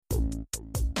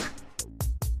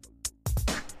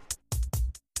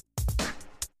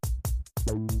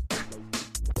Hi,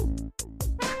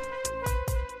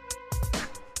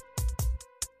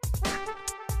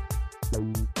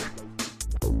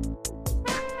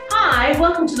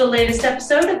 welcome to the latest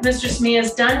episode of Mistress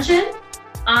Mia's Dungeon.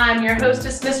 I'm your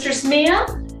hostess, Mistress Mia,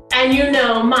 and you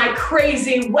know my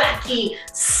crazy, wacky,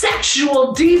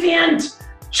 sexual deviant,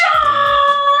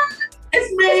 John!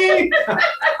 It's me!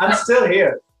 I'm still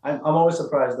here. I'm always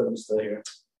surprised that I'm still here.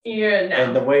 You're no.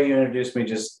 And the way you introduce me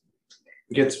just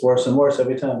gets worse and worse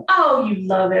every time. Oh, you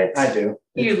love it. I do.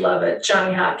 You love it,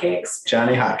 Johnny Hotcakes.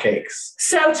 Johnny Hotcakes.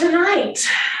 So tonight,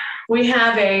 we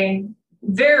have a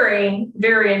very,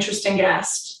 very interesting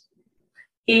guest.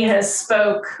 He has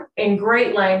spoke in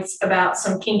great lengths about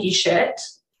some kinky shit.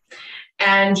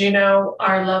 And you know,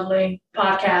 our lovely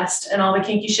podcast and all the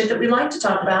kinky shit that we like to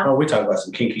talk about. Oh, we talk about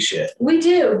some kinky shit. We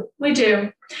do.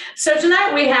 So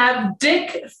tonight we have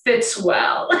Dick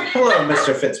Fitzwell. Hello,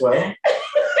 Mr. Fitzwell.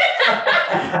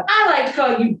 I like to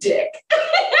call you Dick.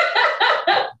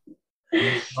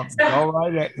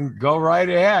 Go right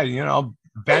ahead. You know,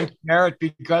 Ben Carrot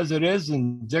because it is,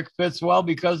 and Dick Fitzwell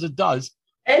because it does.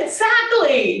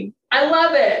 Exactly. I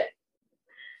love it.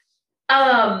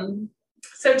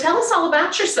 So tell us all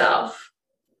about yourself.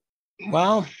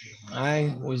 Well,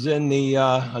 I was in the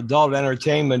adult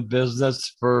entertainment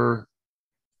business for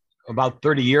about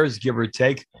 30 years, give or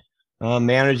take,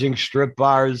 managing strip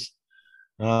bars,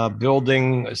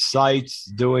 building sites,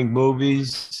 doing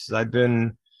movies. I've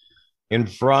been in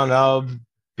front of,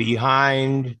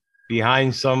 behind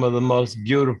some of the most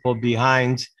beautiful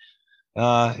behinds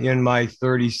in my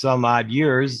 30 some odd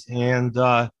years, and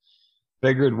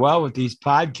figured, well, with these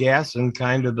podcasts and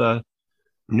kind of the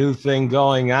new thing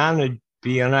going on, it'd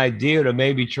be an idea to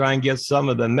maybe try and get some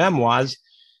of the memoirs,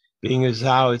 being as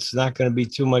how it's not going to be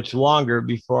too much longer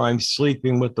before I'm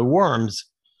sleeping with the worms.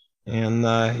 And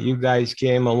you guys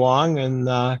came along,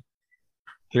 and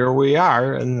here we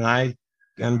are. And I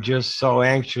am just so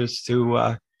anxious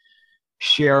to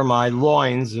share my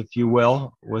loins, if you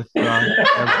will, with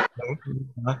everything.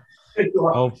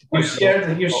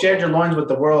 You shared your loins with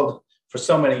the world for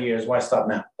so many years. Why stop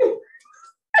now?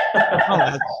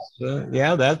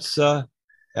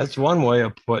 That's one way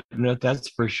of putting it. That's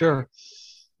for sure.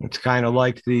 It's kind of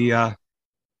like the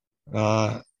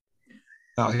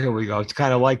here we go. It's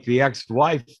kind of like the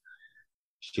ex-wife.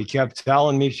 She kept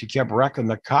telling me she kept wrecking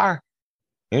the car.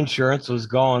 Insurance was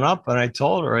going up, and I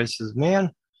told her, I says,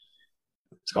 man,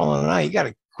 what's going on? You got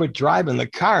to quit driving the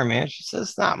car, man. She says,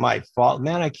 it's not my fault,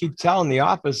 man. I keep telling the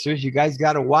officers, you guys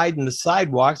got to widen the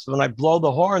sidewalks. When I blow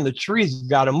the horn, the trees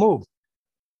got to move.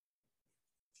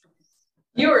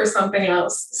 You were something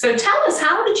else. So tell us,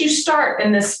 how did you start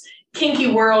in this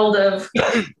kinky world of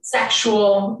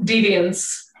sexual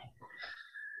deviance?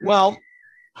 Well,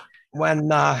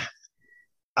 when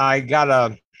I got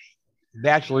a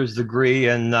bachelor's degree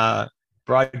in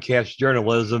broadcast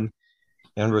journalism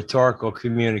and rhetorical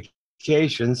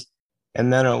communications,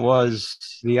 and then it was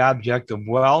the object of,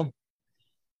 well,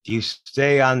 do you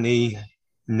stay on the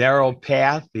narrow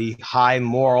path, the high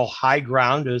moral high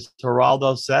ground, as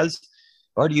Geraldo says,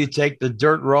 or do you take the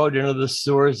dirt road into the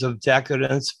sewers of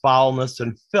decadence, foulness,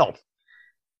 and filth?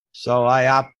 So I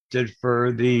opted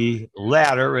for the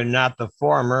latter and not the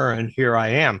former, and here I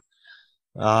am.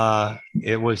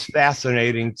 It was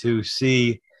fascinating to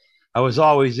see. I was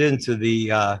always into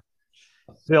the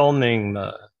filming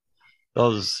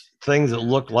those things that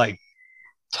look like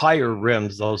tire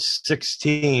rims, those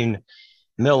 16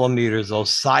 millimeters,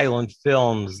 those silent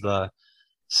films, the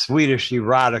Swedish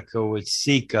erotica with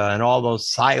Sika and all those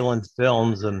silent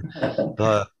films, and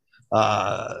the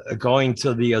going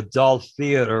to the adult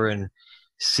theater and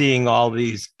seeing all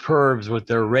these pervs with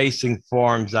their racing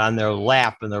forms on their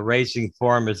lap, and the racing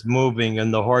form is moving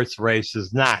and the horse race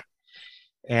is not.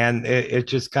 And it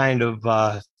just kind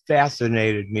of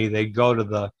fascinated me. They'd go to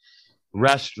the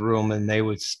restroom and they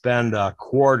would spend a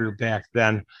quarter back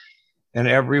then. And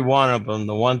every one of them,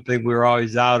 the one thing we were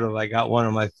always out of, I got one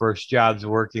of my first jobs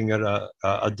working at a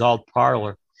adult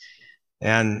parlor,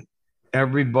 and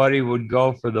everybody would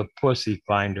go for the pussy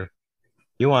finder.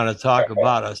 You want to talk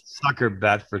about a sucker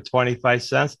bet for 25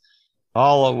 cents?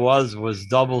 All it was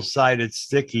double-sided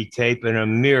sticky tape and a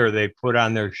mirror they put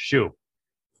on their shoe.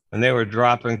 And they were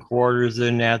dropping quarters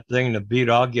in that thing to beat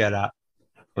all get out.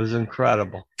 It was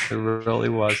incredible. It really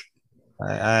was.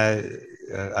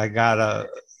 I got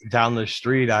down the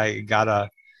street, I got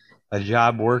a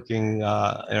job working in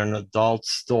an adult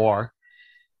store.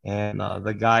 And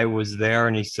the guy was there,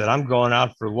 and he said, I'm going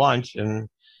out for lunch and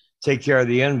take care of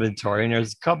the inventory. And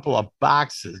there's a couple of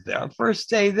boxes there. First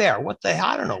day there. What the hell?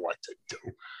 I don't know what to do.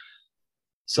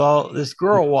 So this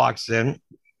girl walks in.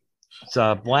 It's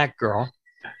a black girl.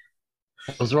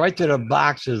 Goes right to the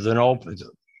boxes and opens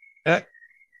them.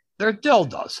 They're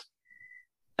dildos.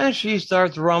 And she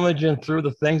starts rummaging through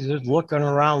the things, just looking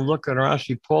around.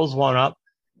 She pulls one up.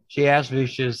 She asks me,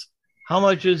 she says, how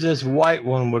much is this white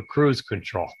one with cruise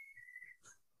control?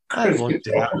 I looked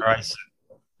at her. I said,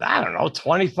 I don't know,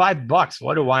 $25.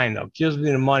 What do I know? Gives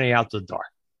me the money out the door.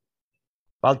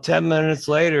 About 10 minutes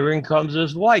later, in comes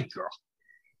this white girl.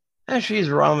 And she's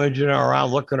rummaging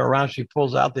around, looking around. She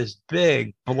pulls out this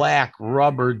big black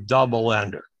rubber double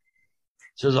ender.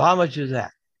 She says, how much is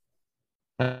that?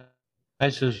 I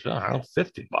says, I don't know,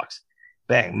 $50.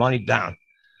 Bang, money down.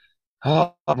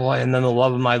 Oh boy. And then the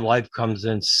love of my life comes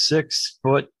in.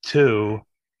 6'2"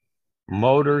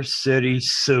 Motor City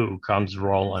Sue comes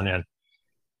rolling in.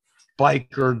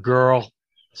 Biker girl,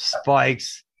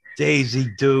 spikes,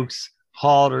 Daisy Dukes,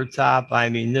 halter top. I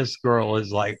mean, this girl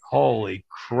is like, holy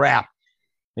crap.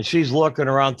 And she's looking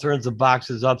around, turns the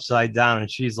boxes upside down, and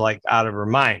she's like out of her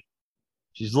mind.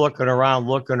 She's looking around.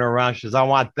 She says, I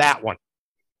want that one.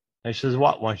 And she says,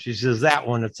 what one? She says, that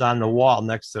one that's on the wall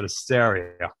next to the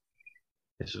stereo.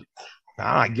 I said,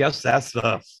 I guess that's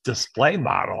the display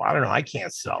model. I don't know. I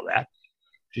can't sell that.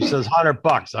 She says,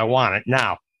 $100. I want it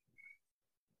now.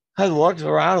 I looked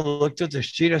around and looked at the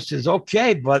sheet. I says,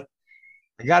 okay, but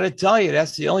I got to tell you,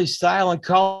 that's the only style and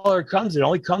color it comes. It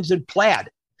only comes in plaid.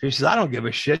 She says, I don't give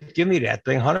a shit. Give me that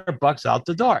thing, $100 out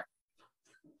the door.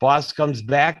 Boss comes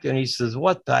back and he says,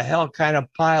 what the hell kind of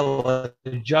pile of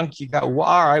junk you got? Well,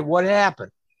 all right, what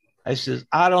happened? I says,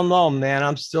 I don't know, man.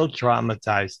 I'm still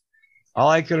traumatized. All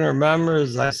I can remember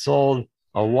is I sold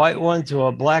a white one to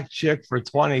a black chick for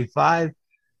 $25,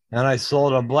 and I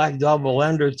sold a black double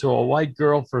ender to a white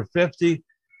girl for $50,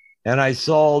 and I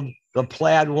sold the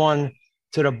plaid one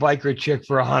to the biker chick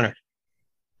for $100.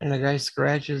 And the guy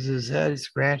scratches his head, He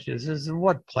says,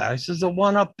 what plaid? I says, the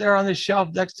one up there on the shelf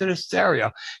next to the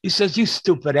stereo. He says, you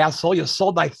stupid asshole, you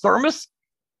sold my thermos?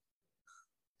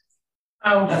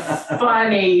 Oh,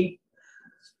 funny.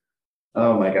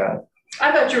 Oh, my God.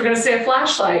 I thought you were going to say a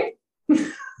flashlight.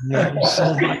 No, you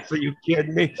sold my, are you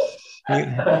kidding me?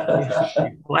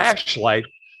 Flashlight?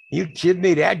 You kid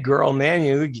me? That girl, man,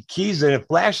 you keys in a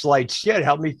flashlight. Shit,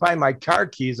 help me find my car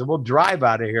keys and we'll drive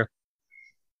out of here.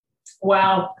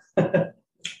 Wow.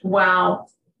 Wow.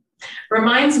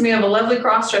 Reminds me of a lovely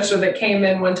crossdresser that came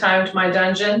in one time to my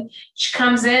dungeon. She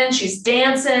comes in, she's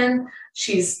dancing,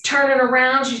 she's turning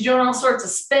around, she's doing all sorts of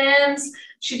spins.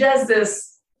 She does this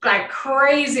like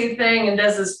crazy thing and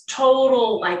does this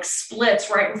total like splits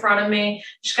right in front of me.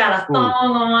 She's got a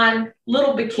thong on,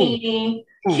 little bikini,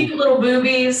 cute little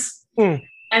boobies. And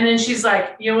then she's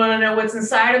like, you want to know what's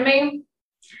inside of me?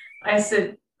 I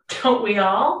said, don't we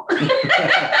all?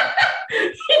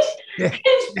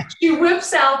 She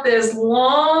whips out this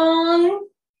long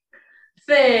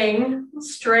thing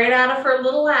straight out of her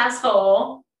little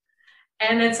asshole,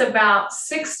 and it's about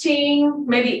 16,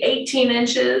 maybe 18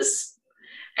 inches,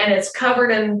 and it's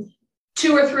covered in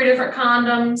 2 or 3 different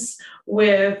condoms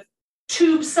with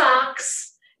tube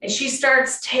socks, and she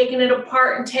starts taking it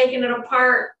apart,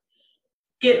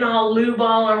 getting all lube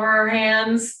all over her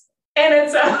hands, and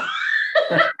it's a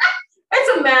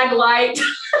it's a mag light.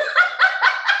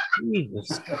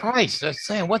 Jesus Christ, I'm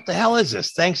saying, what the hell is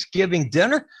this? Thanksgiving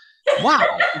dinner? Wow.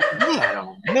 Man,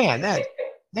 oh man,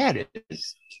 that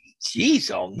is, jeez,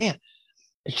 oh man.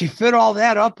 And she fit all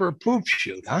that up her poop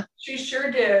chute, huh? She sure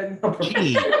did.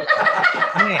 Gee,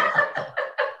 man.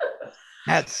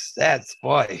 That's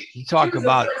boy, you talk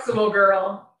about a flexible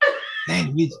girl.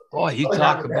 Man, you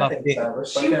talk about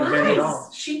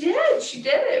She did.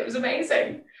 It was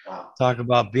amazing. Wow. Talk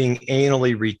about being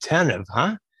anally retentive,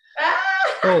 huh?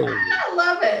 I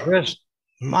love it. Chris,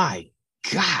 my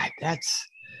God,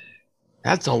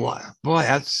 that's a lot. Boy,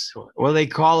 that's what do they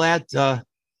call that?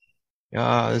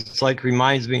 It's like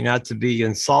reminds me not to be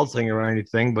insulting or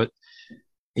anything, but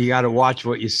you got to watch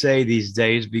what you say these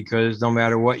days because no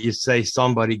matter what you say,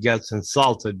 somebody gets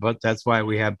insulted. But that's why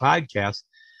we have podcasts.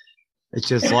 It's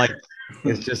just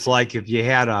like if you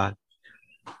had a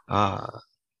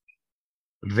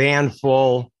van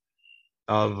full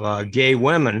of gay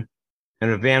women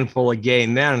and a van full of gay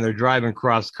men, and they're driving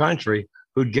cross country,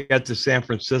 who'd get to San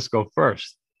Francisco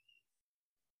first?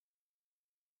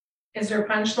 Is there a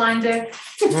punchline, Dick?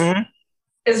 Mm-hmm.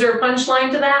 Is there a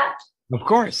punchline to that? Of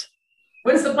course.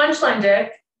 What's the punchline,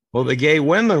 Dick? Well, the gay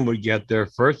women would get there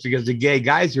first because the gay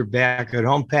guys are back at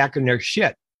home packing their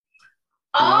shit.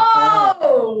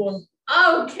 Oh,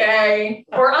 okay.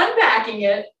 Or unpacking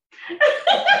it.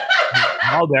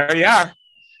 Oh, there you are.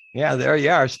 Yeah, there you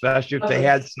are. Especially if they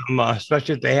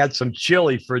had some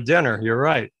chili for dinner. You're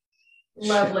right.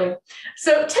 Lovely.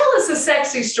 So tell us a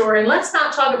sexy story, and let's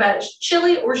not talk about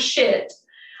chili or shit.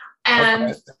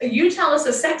 And you tell us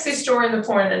a sexy story in the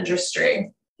porn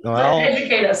industry. Well,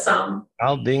 educate us some.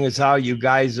 Well, being as how you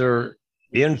guys are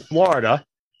in Florida,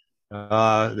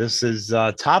 this is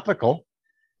topical.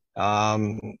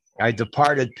 I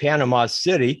departed Panama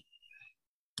City,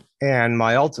 and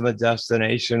my ultimate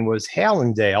destination was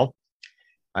Hallandale.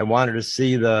 I wanted to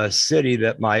see the city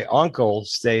that my uncle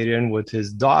stayed in with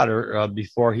his daughter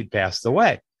before he passed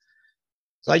away.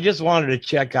 So I just wanted to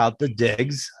check out the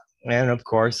digs. And of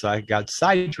course, I got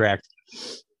sidetracked.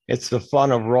 It's the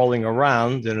fun of rolling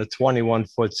around in a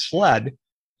 21-foot sled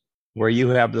where you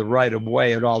have the right of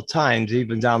way at all times,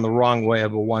 even down the wrong way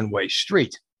of a one-way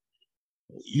street.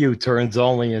 U-turns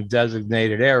only in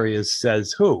designated areas,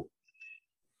 says who.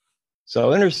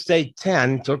 So Interstate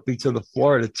 10 took me to the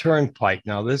Florida Turnpike.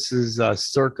 Now, this is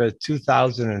circa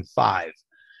 2005.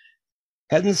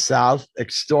 Heading south,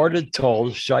 extorted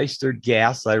tolls, shystered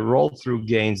gas. I rolled through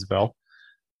Gainesville.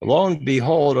 Lo and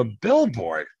behold, a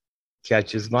billboard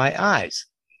catches my eyes.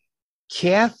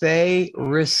 Cafe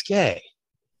Risque.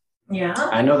 Yeah.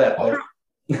 I know that place.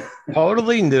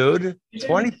 Totally nude,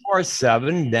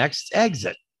 24/7, next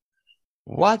exit.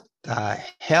 What the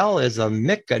hell is a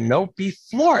Micanopy,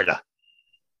 Florida?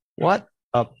 What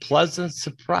a pleasant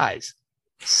surprise.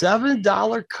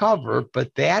 $7 cover,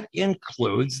 but that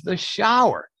includes the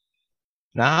shower.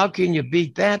 Now, how can you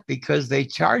beat that? Because they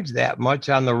charge that much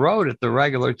on the road at the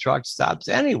regular truck stops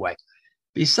anyway.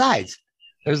 Besides,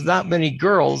 there's not many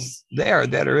girls there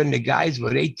that are into guys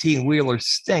with 18-wheeler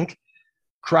stink,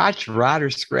 crotch rot, or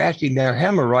scratching their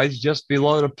hemorrhoids just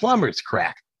below the plumber's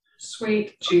crack.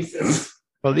 Sweet Jesus.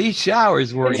 Well, these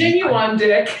showers were... Continue on,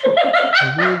 Dick.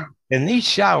 And these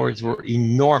showers were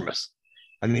enormous.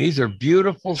 I mean, these are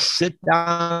beautiful, sit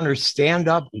down or stand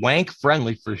up, wank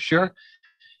friendly for sure,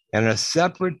 and a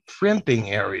separate primping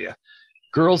area.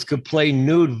 Girls could play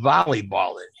nude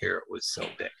volleyball in here. It was so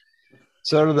big.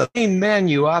 So to the main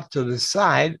menu off to the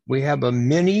side, we have a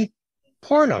mini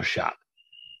porno shop.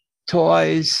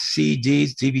 Toys,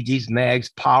 CDs, DVDs, mags,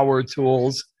 power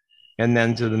tools, and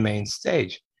then to the main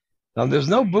stage. Now, there's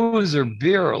no booze or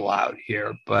beer allowed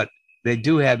here, but they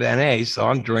do have NA, so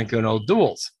I'm drinking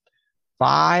O'Doul's.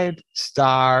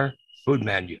 5-star food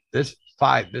menu. This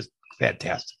is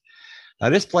fantastic. Now,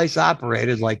 this place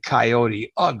operated like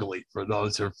Coyote Ugly, for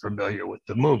those who are familiar with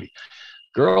the movie.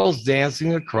 Girls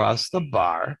dancing across the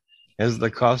bar as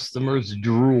the customers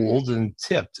drooled and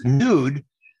tipped, nude,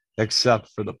 except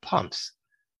for the pumps.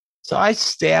 So I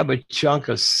stab a chunk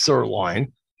of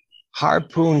sirloin,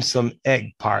 harpoon some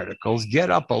egg particles, get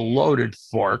up a loaded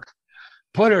fork,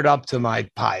 put it up to my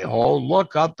pie hole,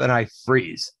 look up, and I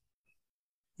freeze.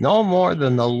 No more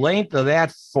than the length of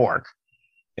that fork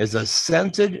is a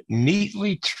scented,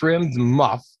 neatly trimmed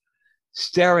muff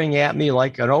staring at me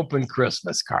like an open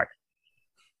Christmas card.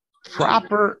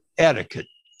 Proper etiquette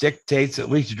dictates at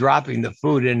least dropping the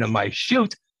food into my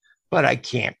chute, but I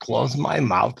can't close my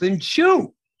mouth and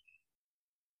chew.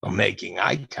 While making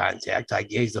eye contact, I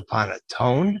gaze upon a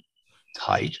toned,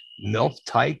 tight,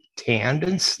 milk-type, tanned,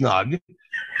 and snug,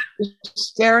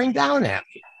 staring down at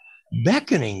me,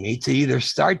 beckoning me to either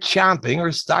start chomping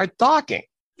or start talking.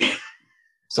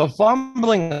 So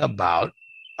fumbling about,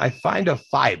 I find a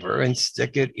fiber and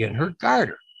stick it in her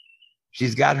garter.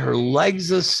 She's got her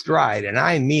legs astride, and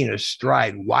I mean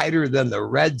astride, wider than the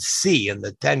Red Sea in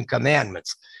the Ten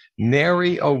Commandments.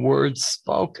 Nary a word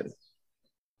spoken.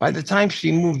 By the time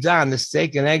she moved on, the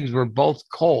steak and eggs were both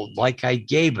cold, like I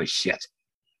gave a shit.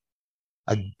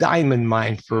 A diamond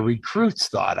mine for recruits,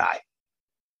 thought I.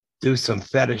 Do some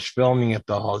fetish filming at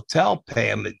the hotel, pay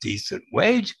them a decent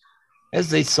wage, as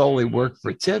they solely work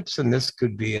for tips, and this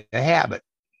could be a habit.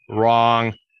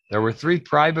 Wrong. There were 3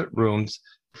 private rooms,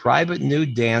 private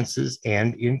nude dances,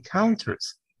 and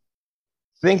encounters.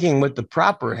 Thinking with the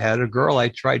proper head, a girl I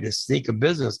tried to sneak a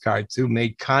business card to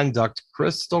made conduct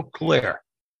crystal clear.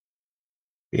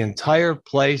 The entire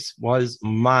place was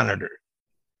monitored.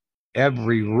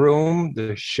 Every room,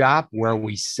 the shop, where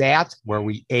we sat, where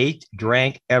we ate,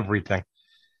 drank, everything.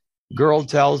 Girl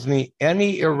tells me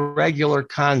any irregular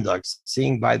conduct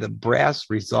seen by the brass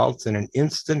results in an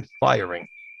instant firing.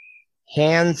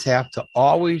 Hands have to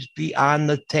always be on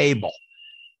the table.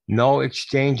 No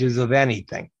exchanges of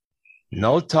anything.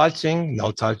 No touching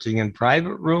in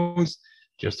private rooms,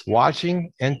 just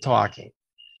watching and talking.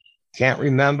 Can't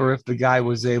remember if the guy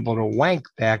was able to wank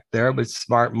back there, but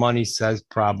smart money says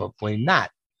probably not.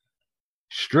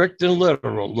 Strict and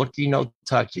literal, looky no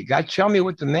touchy. Got chummy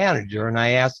with the manager, and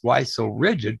I asked why so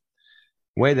rigid,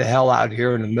 way the hell out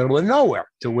here in the middle of nowhere,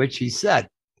 to which he said,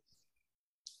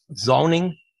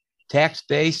 zoning, tax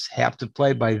base have to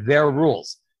play by their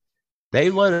rules. They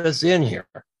let us in here.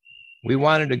 We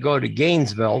wanted to go to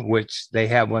Gainesville, which they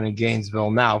have one in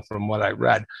Gainesville now, from what I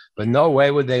read. But no way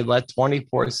would they let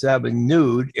 24/7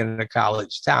 Nude in a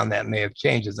college town. That may have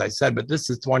changed, as I said, but this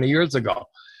is 20 years ago.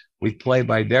 We play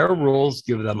by their rules,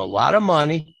 give them a lot of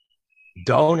money,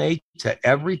 donate to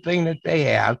everything that they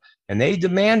have, and they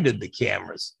demanded the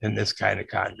cameras in this kind of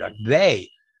conduct. They,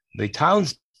 the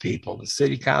townspeople, the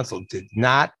city council, did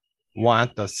not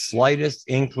want the slightest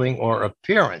inkling or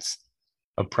appearance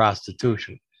of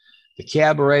prostitution. The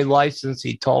cabaret license,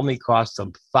 he told me, cost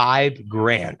them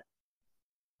 $5,000.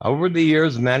 Over the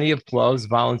years, many have closed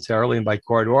voluntarily and by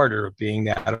court order, being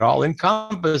that all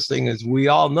encompassing, as we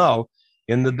all know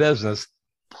in the business,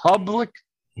 public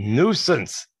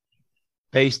nuisance.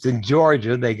 Based in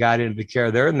Georgia, they got into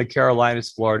care. They're in the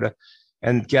Carolinas, Florida.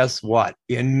 And guess what?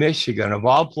 In Michigan, of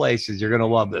all places, you're going to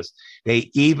love this. They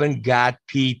even got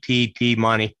PPP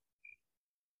money.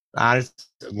 Honest,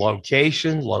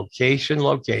 location.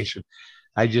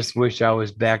 I just wish I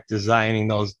was back designing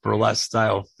those burlesque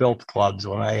style filth clubs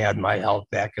when I had my health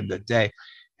back in the day.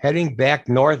 Heading back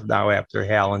north now after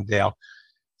Hallandale,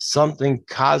 something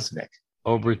cosmic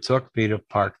overtook me to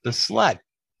park the sled,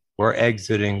 where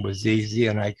exiting was easy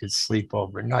and I could sleep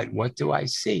overnight. What do I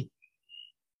see?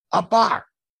 A bar,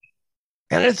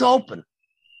 and it's open.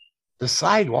 The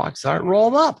sidewalks aren't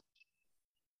rolled up.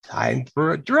 Time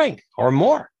for a drink or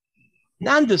more.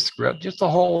 Nondescript, just a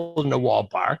hole in the wall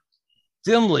bar,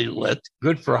 dimly lit,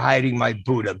 good for hiding my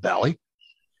Buddha belly.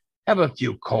 Have a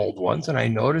few cold ones, and I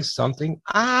noticed something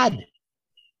odd.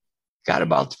 Got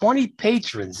about 20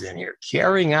 patrons in here,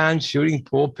 carrying on, shooting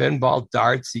pool, pinball,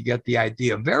 darts. You get the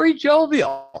idea. Very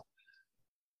jovial.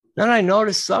 Then I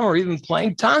noticed some are even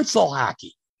playing tonsil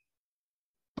hockey.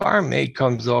 Barmaid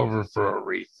comes over for a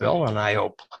refill, and I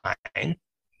opine,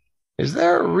 is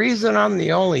there a reason I'm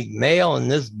the only male in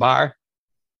this bar?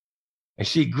 And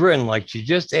she grinned like she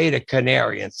just ate a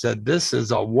canary and said, this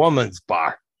is a woman's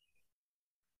bar.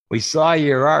 We saw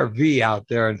your RV out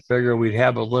there and figured we'd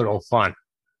have a little fun.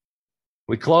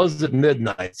 We closed at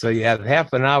midnight, so you have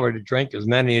half an hour to drink as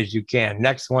many as you can.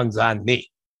 Next one's on me.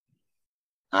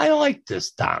 I like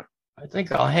this town. I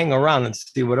think I'll hang around and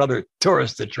see what other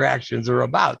tourist attractions are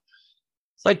about.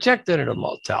 So I checked in at a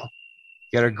motel.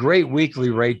 Get a great weekly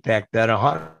rate back then,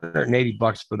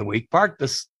 $180 for the week. Parked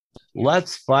this.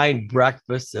 Let's find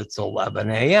breakfast. It's 11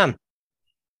 a.m.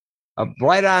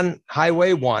 Right on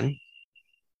Highway 1,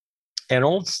 an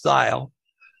old style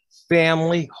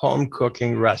family home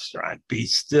cooking restaurant. Be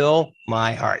still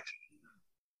my heart.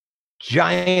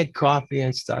 Giant coffee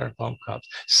and styrofoam cups,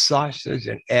 sausage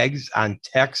and eggs on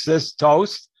Texas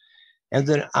toast, and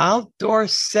an outdoor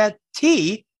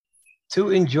settee to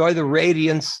enjoy the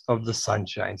radiance of the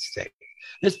Sunshine State.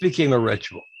 This became a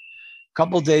ritual. A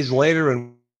couple days later,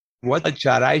 and what a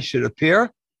shot I should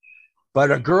appear,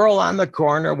 but a girl on the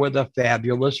corner with a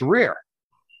fabulous rear.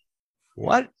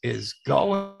 What is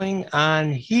going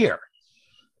on here?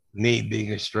 Me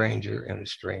being a stranger in a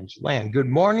strange land. Good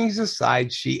mornings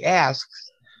aside, she asks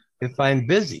if I'm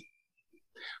busy.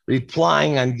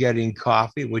 Replying on getting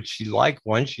coffee, which she liked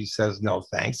one, she says, no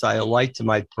thanks. I alight to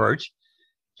my perch,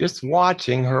 just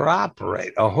watching her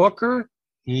operate. A hooker?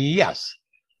 Yes.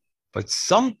 But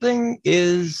something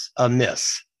is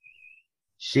amiss.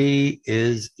 She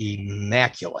is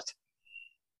immaculate.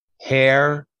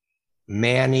 Hair,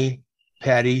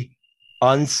 mani-pedi,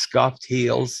 unscuffed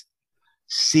heels,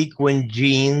 sequin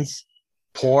jeans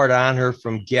poured on her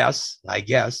from Guess, I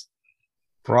guess,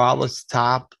 braless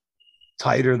top,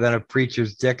 tighter than a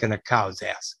preacher's dick in a cow's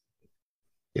ass.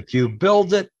 If you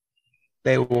build it,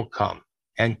 they will come,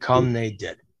 and come they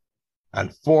did. On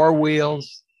 4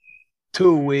 wheels,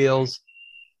 2 wheels,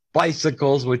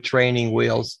 bicycles with training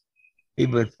wheels,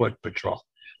 even foot patrol.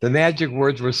 The magic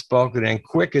words were spoken, and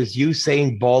quick as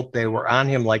Usain Bolt, they were on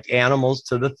him like animals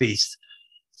to the feast.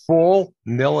 Full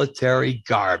military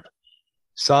garb.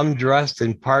 Some dressed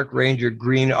in park ranger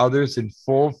green, others in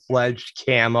full-fledged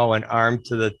camo and armed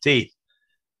to the teeth.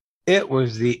 It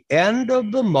was the end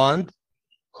of the month,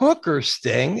 hooker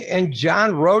sting, and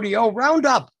John Rodeo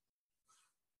Roundup.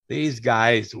 These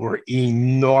guys were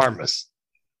enormous,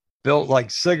 built like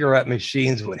cigarette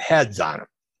machines with heads on them,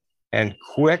 and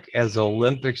quick as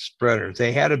Olympic sprinters.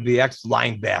 They had to be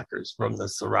ex-linebackers from the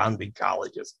surrounding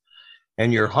colleges.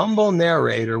 And your humble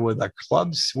narrator with a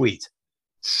club suite,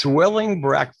 swilling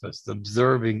breakfast,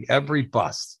 observing every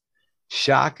bust.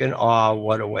 Shock and awe,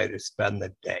 what a way to spend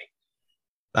the day.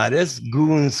 Now, this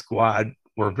goon squad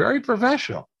were very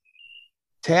professional,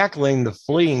 tackling the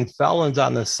fleeing felons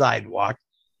on the sidewalk,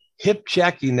 hip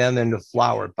checking them into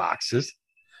flower boxes,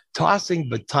 tossing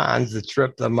batons to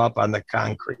trip them up on the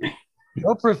concrete.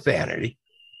 No profanity,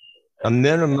 a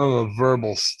minimum of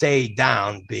verbal stay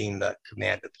down being the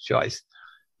command of choice,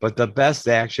 but the best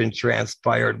action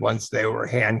transpired once they were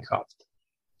handcuffed.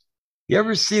 You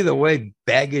ever see the way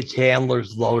baggage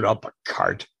handlers load up a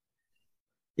cart?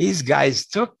 These guys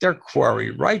took their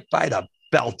quarry right by the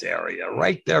belt area,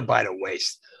 right there by the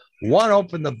waist. One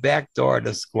opened the back door of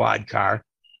the squad car,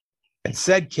 and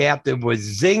said captain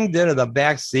was zinged into the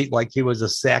back seat like he was a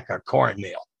sack of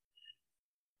cornmeal.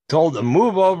 Told to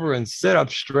move over and sit up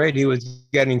straight. He was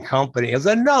getting company as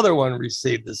another one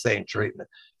received the same treatment.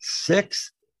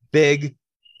 6 big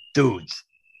dudes,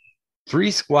 3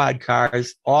 squad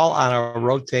cars, all on a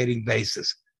rotating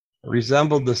basis. It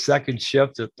resembled the second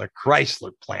shift at the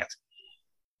Chrysler plant.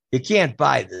 You can't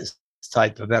buy this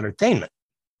type of entertainment.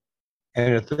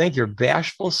 And to think your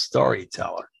bashful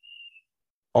storyteller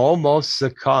almost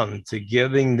succumbed to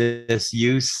giving this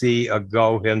UC a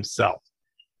go himself.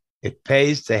 It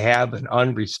pays to have an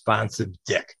unresponsive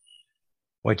dick,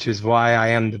 which is why I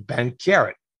am the bent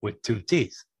carrot with 2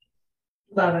 teeth.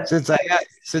 Love it.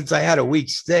 Since I had a week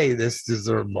stay, this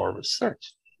deserved more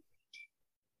research.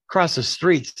 Across the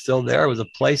street, still there, was a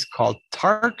place called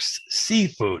Tark's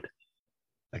Seafood,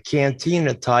 a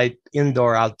cantina type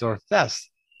indoor-outdoor fest.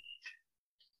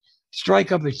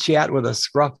 Strike up a chat with a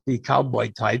scruffy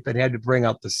cowboy type and had to bring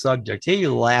up the subject. He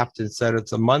laughed and said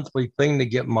it's a monthly thing to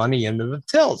get money into the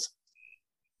tills.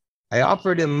 I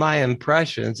offered him my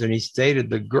impressions, and he stated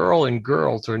the girl and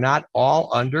girls are not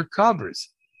all undercovers,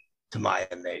 to my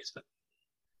amazement.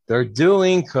 They're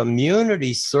doing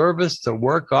community service to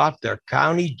work off their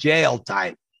county jail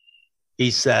time.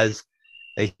 He says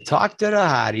they talked to the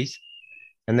hotties,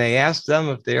 and they asked them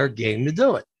if they are game to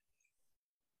do it.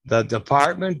 The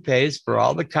department pays for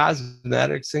all the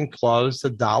cosmetics and clothes to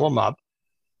doll them up.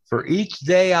 For each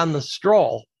day on the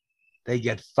stroll, they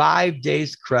get 5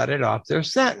 days credit off their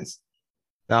sentence.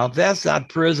 Now, if that's not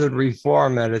prison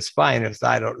reform at its finest,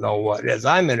 I don't know what is.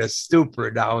 I'm in a stupor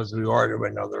now as we order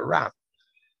another round.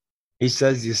 He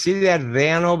says, you see that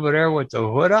van over there with the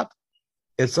hood up?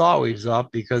 It's always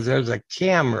up because there's a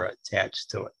camera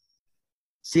attached to it.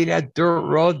 See that dirt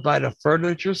road by the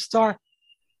furniture store?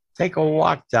 Take a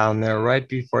walk down there right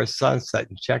before sunset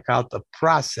and check out the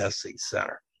processing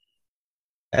center.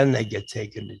 And they get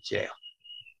taken to jail.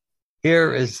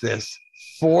 Here is this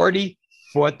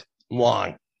 40-foot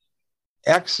long,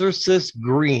 exorcist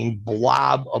green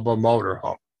blob of a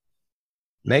motorhome.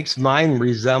 Makes mine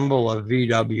resemble a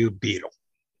VW Beetle.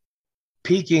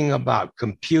 Peeking about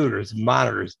computers,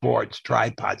 monitors, boards,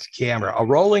 tripods, camera, a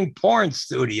rolling porn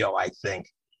studio, I think.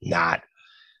 Not.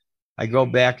 I go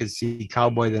back and see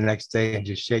Cowboy the next day and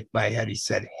just shake my head. He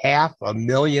said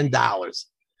 $500,000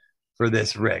 for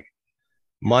this rig.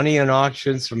 Money in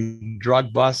auctions from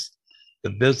drug busts.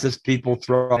 The business people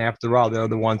throw, after all, they're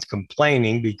the ones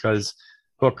complaining because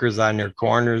hookers on their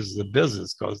corners, the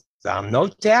business goes down. No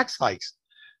tax hikes.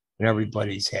 And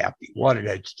everybody's happy. What an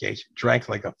education. Drank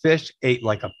like a fish, ate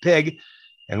like a pig,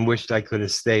 and wished I could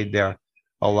have stayed there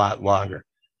a lot longer.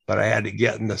 But I had to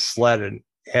get in the sled and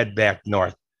head back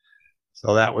north.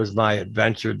 So that was my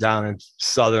adventure down in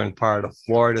southern part of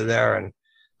Florida there. And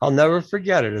I'll never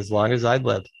forget it as long as I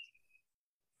live.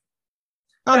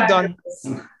 I'm done.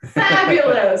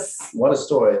 Fabulous. What a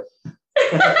story.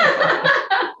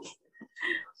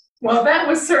 Well, that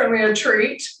was certainly a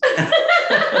treat.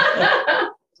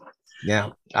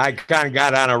 Yeah, I kind of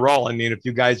got on a roll. I mean, if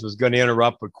you guys was going to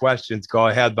interrupt with questions, go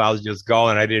ahead, but I was just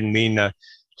going. I didn't mean to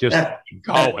just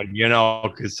going,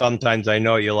 because sometimes I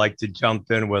know you like to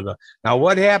jump in with now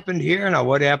what happened here, now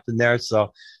what happened there.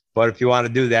 So, but if you want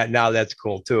to do that now, that's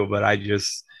cool too. But I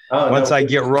just, once I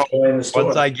get rolling,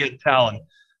 once I get telling,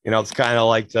 it's kind of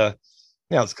like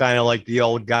it's kind of like the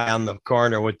old guy on the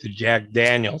corner with the Jack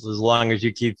Daniels. As long as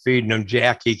you keep feeding him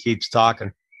Jack, he keeps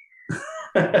talking.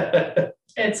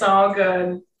 It's all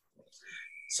good.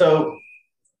 So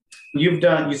you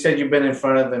said you've been in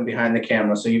front of and behind the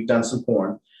camera, so you've done some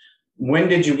porn. When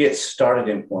did you get started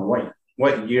in porn?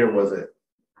 What year was it?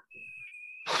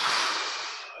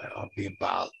 It'll be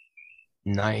about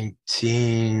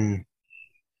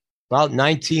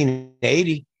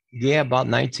 1980. Yeah, about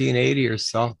 1980 or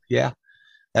so. Yeah.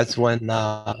 That's when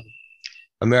the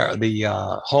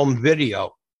home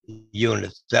video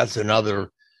units, that's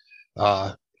another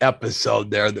episode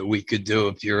there that we could do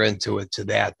if you're into it to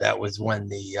that. That was when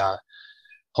the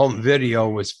home video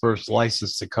was first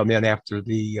licensed to come in after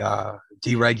the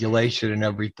deregulation and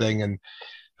everything. And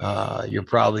you're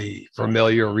probably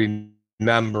familiar,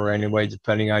 remember anyway,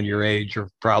 depending on your age, or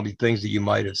probably things that you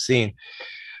might have seen.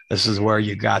 This is where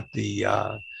you got the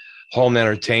home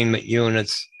entertainment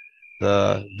units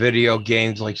the video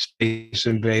games like Space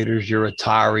Invaders, your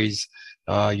Ataris,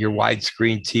 your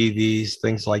widescreen TVs,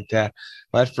 things like that.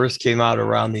 That first came out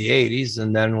around the 80s.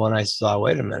 And then when I saw,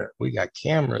 wait a minute, we got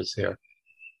cameras here.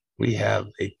 We have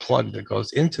a plug that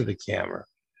goes into the camera.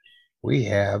 We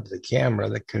have the camera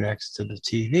that connects to the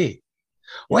TV.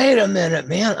 Wait a minute,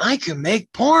 man, I can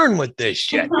make porn with this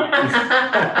shit.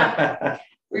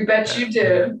 We bet you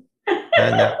do.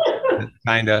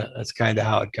 And that's kind of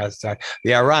how it got started.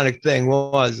 The ironic thing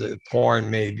was that porn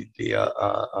may be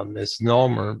a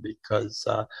misnomer because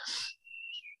the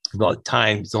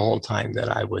whole time that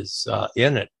I was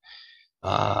in it,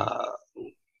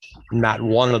 not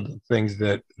one of the things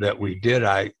that we did,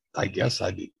 I guess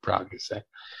I'd be proud to say,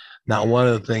 not one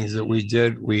of the things that we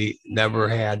did, we never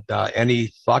had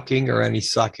any fucking or any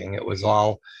sucking. It was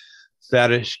all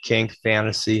fetish, kink,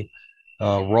 fantasy,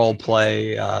 role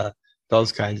play,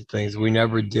 those kinds of things. We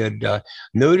never did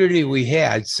nudity. We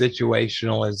had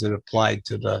situational as it applied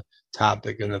to the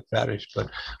topic and the fetish,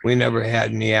 but we never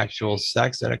had any actual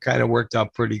sex. And it kind of worked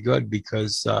out pretty good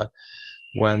because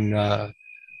when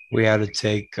we had to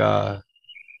take a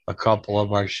couple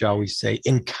of our, shall we say,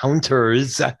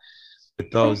 encounters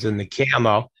with those in the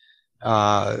camo,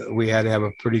 we had to have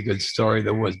a pretty good story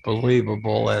that was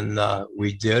believable, and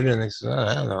we did. And they said,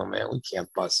 I don't know, man, we can't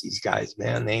bust these guys,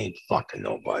 man. They ain't fucking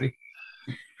nobody.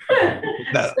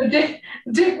 So Dick,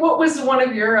 what was one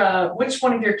of your which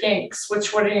one of your kinks?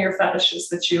 Which one of your fetishes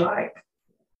that you like?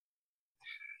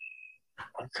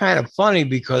 Kind of funny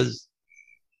because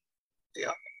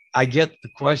I get the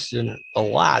question a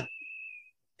lot,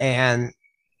 and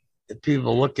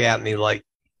people look at me like,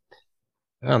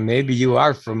 oh, maybe you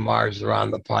are from Mars or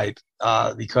on the pipe,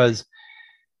 because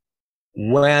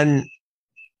when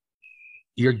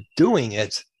you're doing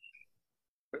it,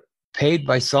 paid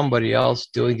by somebody else,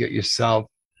 doing it yourself,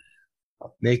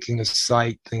 making a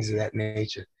site, things of that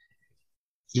nature,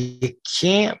 you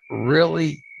can't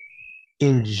really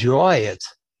enjoy it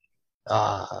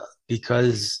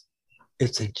because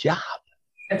it's a job.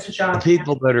 It's a job. The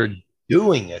people that are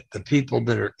doing it, the people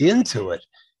that are into it,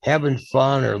 having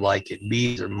fun, or like it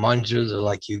meets or munches, or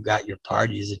like you got your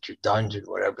parties at your dungeon,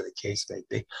 whatever the case may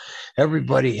be.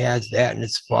 Everybody has that, and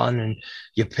it's fun, and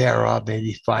you pair up,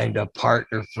 maybe find a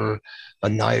partner for a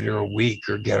night or a week,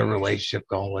 or get a relationship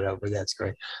going, whatever, that's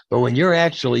great. But when you're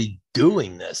actually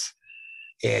doing this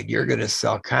and you're going to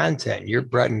sell content, you're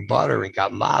bread and butter, and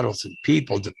got models and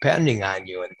people depending on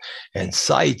you, and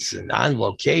sites and on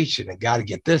location, and got to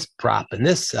get this prop and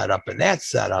this setup and that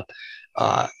setup,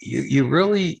 you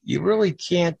really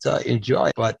can't enjoy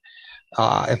it. But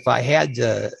if I had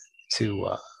to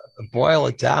boil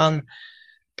it down,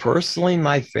 personally,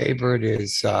 my favorite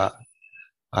is I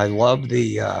love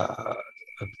the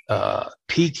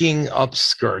peeking up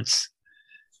skirts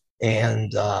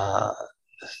and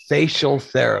facial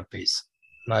therapies.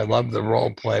 I love the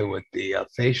role play with the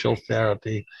facial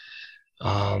therapy.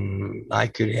 I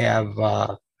could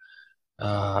have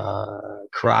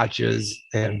crotches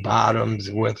and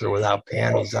bottoms with or without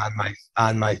panties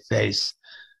on my face,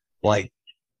 like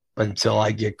until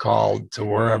I get called to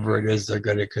wherever it is they're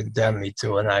going to condemn me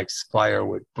to, and I expire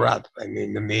with breath. I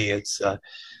mean, to me, it's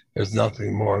there's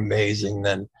nothing more amazing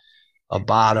than a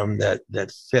bottom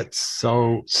that fits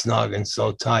so snug and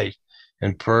so tight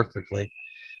and perfectly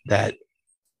that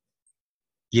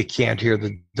you can't hear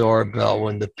the doorbell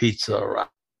when the pizza arrives.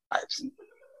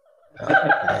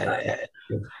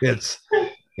 It fits.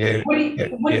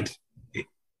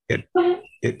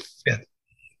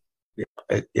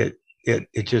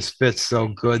 It just fits so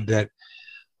good that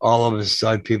all of a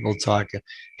sudden people talk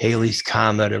Halley's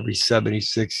Comet every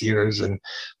 76 years, and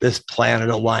this planet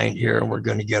aligned here, and we're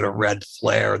going to get a red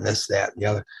flare, and this, that, and the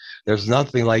other. There's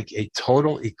nothing like a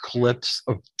total eclipse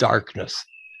of darkness.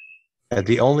 And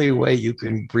the only way you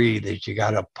can breathe is you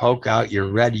got to poke out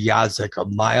your red Yazik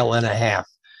 1.5 miles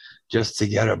just to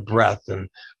get a breath. And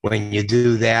when you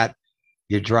do that,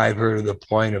 you drive her to the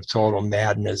point of total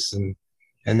madness. And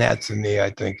that, to me, I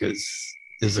think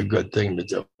is a good thing to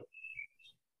do.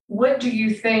 What do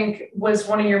you think was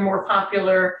one of your more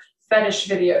popular fetish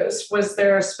videos? Was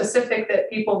there a specific that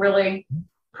people really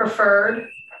preferred?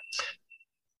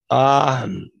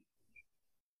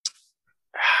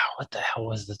 What the hell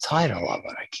was the title of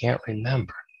it? I can't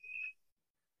remember.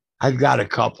 I've got a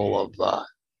couple of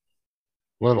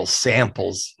little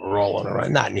samples rolling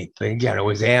around. Not anything. Again, it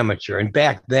was amateur. And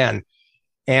back then,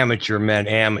 amateur meant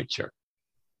amateur.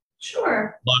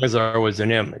 Sure. As long as there was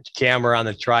an image. Camera on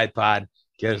the tripod,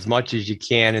 get as much as you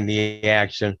can in the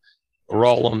action,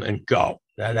 roll them and go.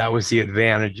 That was the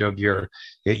advantage of you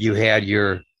had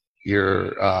your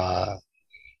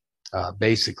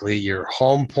basically your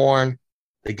home porn.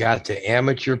 It got to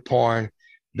amateur porn.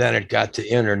 Then it got to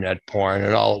internet porn.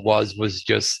 And all it was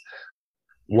just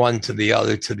one to the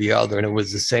other to the other. And it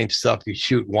was the same stuff you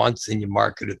shoot once and you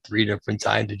market it 3 different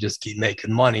times to just keep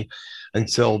making money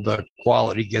until the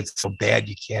quality gets so bad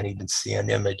you can't even see an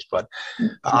image. But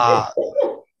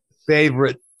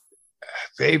favorite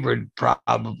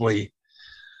probably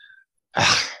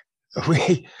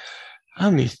let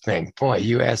me think. Boy,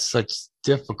 you ask such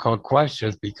difficult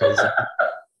questions because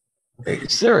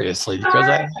seriously,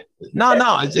 because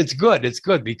it's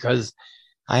good because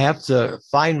I have to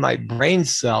find my brain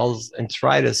cells and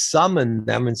try to summon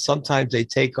them, and sometimes they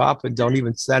take off and don't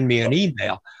even send me an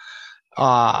email.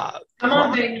 Come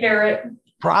on, Big Carrot.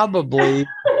 Probably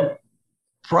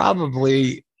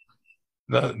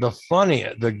the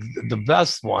funniest, the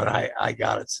best one I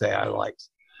gotta say I liked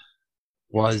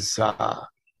was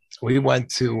we went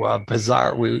to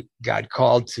Bazaar. We got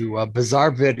called to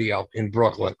Bazaar Video in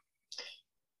Brooklyn.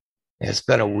 And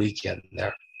spent a weekend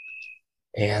there,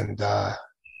 and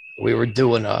we were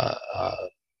doing a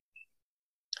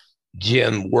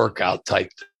gym workout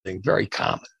type thing, very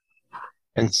common.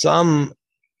 And some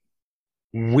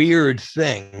weird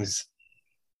things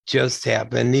just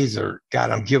happen. These are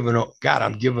I'm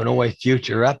giving away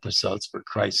future episodes, for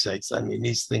Christ's sakes. I mean,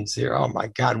 these things here, oh my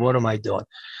God, what am I doing?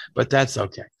 But that's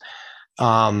okay.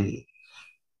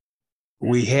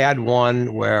 We had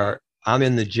one where I'm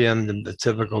in the gym, the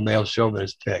typical male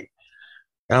chauvinist pig,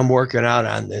 and I'm working out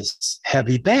on this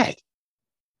heavy bag.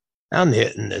 I'm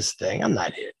hitting this thing. I'm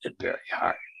not hitting it very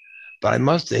hard, but I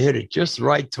must have hit it just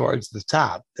right towards the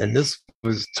top. And this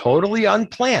was totally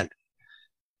unplanned.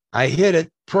 I hit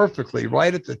it perfectly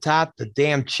right at the top. The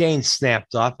damn chain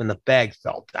snapped off and the bag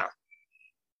fell down.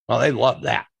 Well, they love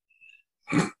that.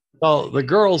 So the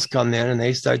girls come in and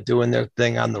they start doing their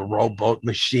thing on the rowboat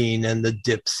machine and the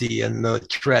dipsy and the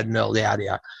treadmill, yada,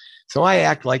 yada. So I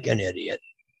act like an idiot.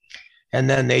 And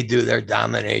then they do their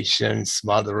domination,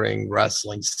 smothering,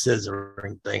 wrestling,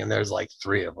 scissoring thing. And there's like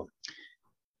 3 of them.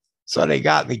 So they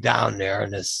got me down there.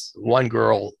 And this one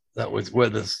girl that was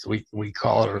with us, we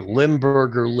call her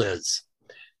Limburger Liz.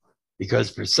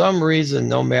 Because for some reason,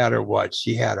 no matter what,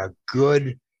 she had a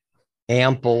good,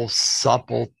 ample,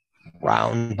 supple,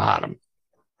 round bottom.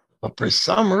 But for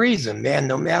some reason, man,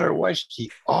 no matter what, she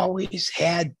always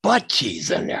had butt cheese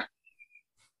in there.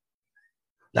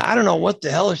 Now, I don't know what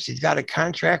the hell if she's got a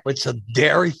contract with some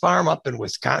dairy farm up in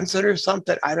Wisconsin or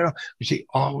something. I don't know. But she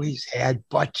always had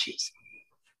butt cheese.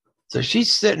 So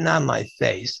she's sitting on my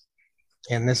face.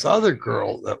 And this other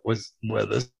girl that was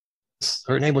with us,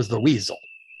 her name was the Weasel.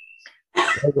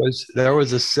 There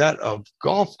was a set of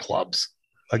golf clubs,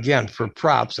 again, for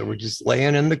props that were just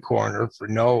laying in the corner for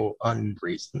no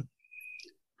reason.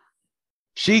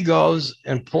 She goes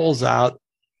and pulls out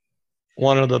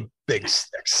one of the big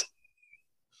sticks.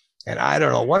 And I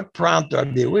don't know what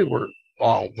prompted me. We were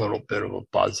all a little bit of a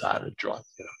buzz out of drunk,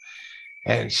 you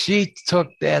know. And she took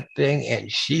that thing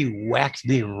and she whacked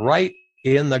me right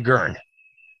in the gurn.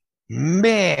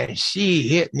 Man, she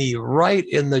hit me right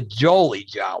in the jolly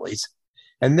jollies.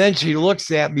 And then she looks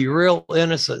at me real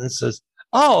innocent and says,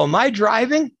 "Oh, am I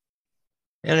driving?"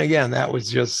 And again, that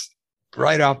was just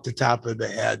right off the top of the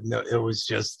head. No, it was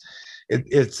just,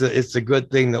 it's a good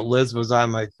thing that Liz was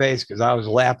on my face because I was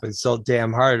laughing so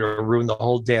damn hard or ruined the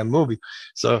whole damn movie.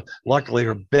 So luckily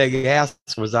her big ass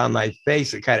was on my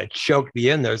face. It kind of choked me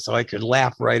in there so I could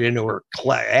laugh right into her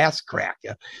ass crack.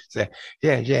 So,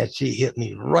 yeah, she hit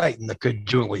me right in the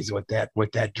cajoolies with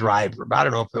that driver. I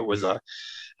don't know if it was a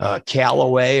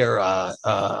Callaway or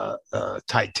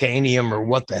titanium or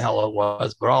what the hell it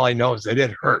was, but all I know is that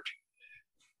it hurt.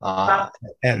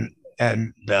 And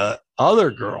the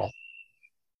other girl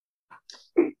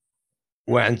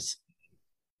went,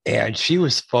 and she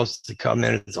was supposed to come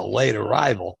in as a late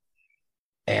arrival,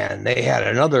 and they had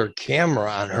another camera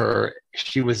on her.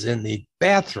 She was in the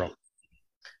bathroom,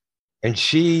 and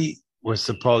she was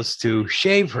supposed to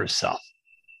shave herself.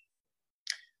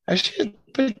 She's a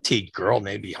petite girl,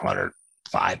 maybe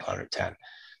 105, 110.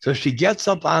 So she gets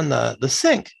up on the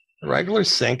sink, the regular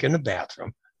sink in the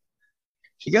bathroom.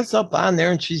 She gets up on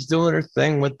there and she's doing her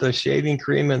thing with the shaving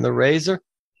cream and the razor.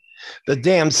 The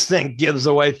damn sink gives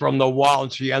away from the wall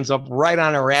and she ends up right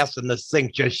on her ass and the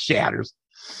sink just shatters.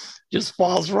 Just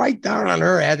falls right down on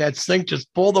her head. That sink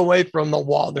just pulled away from the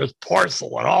wall. There's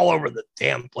porcelain all over the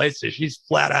damn place. So she's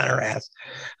flat on her ass.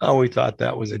 Oh, we thought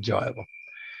that was enjoyable.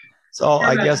 So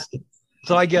I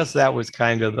guess that was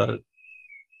kind of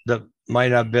the might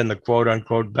not have been the quote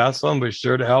unquote best one, but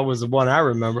sure the hell was the one I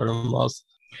remember the most.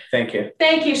 Thank you.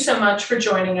 Thank you so much for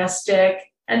joining us, Dick.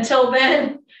 Until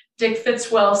then, Dick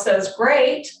Fitzwell says,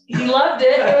 great. He loved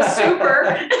it. It was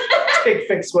super. Dick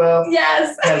Fitzwell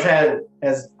Yes.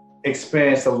 has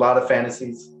experienced a lot of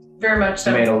fantasies. Very much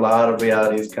so. Made a lot of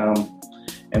realities come.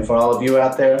 And for all of you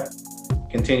out there,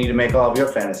 continue to make all of your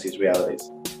fantasies realities.